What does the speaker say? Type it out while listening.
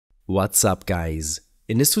What's up guys?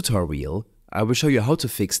 In this tutorial, I will show you how to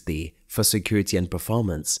fix the "for security and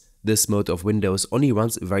performance, this mode of Windows only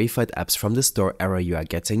runs verified apps from the store" error you are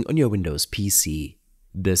getting on your Windows PC.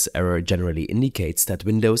 This error generally indicates that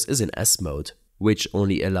Windows is in S mode, which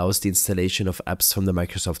only allows the installation of apps from the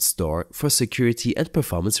Microsoft Store for security and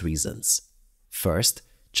performance reasons. First,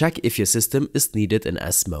 check if your system is needed in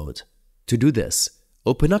S mode. To do this,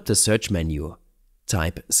 open up the search menu,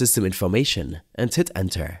 type System Information and hit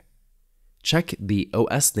Enter. Check the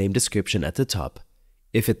OS name description at the top.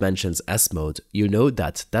 If it mentions S mode, you know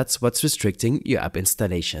that that's what's restricting your app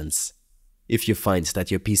installations. If you find that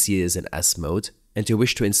your PC is in S mode and you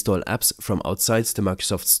wish to install apps from outside the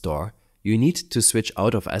Microsoft Store, you need to switch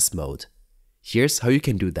out of S mode. Here's how you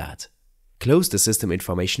can do that. Close the System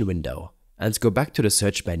Information window and go back to the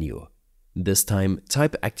search menu. This time,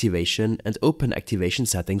 type Activation and open Activation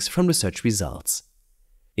Settings from the search results.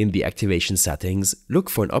 In the activation settings, look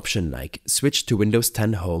for an option like Switch to Windows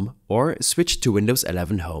 10 Home or Switch to Windows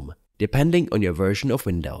 11 Home, depending on your version of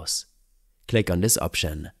Windows. Click on this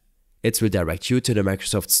option. It will direct you to the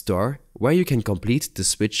Microsoft Store, where you can complete the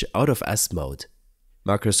switch out of S mode.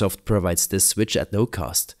 Microsoft provides this switch at no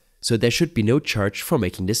cost, so there should be no charge for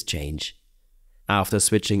making this change. After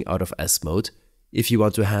switching out of S mode, if you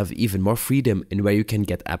want to have even more freedom in where you can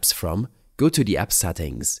get apps from, go to the App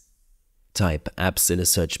Settings. Type Apps in the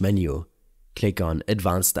search menu, click on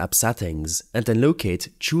Advanced App Settings and then locate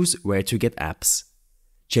Choose where to get apps.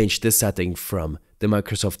 Change this setting from the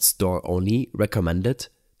Microsoft Store only recommended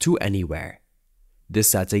to anywhere. This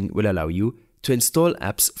setting will allow you to install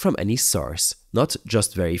apps from any source, not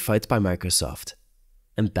just verified by Microsoft.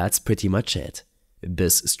 And that's pretty much it.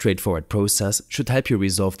 This straightforward process should help you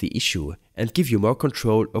resolve the issue and give you more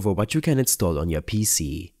control over what you can install on your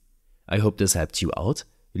PC. I hope this helped you out.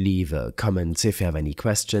 Leave a comment if you have any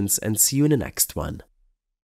questions and see you in the next one.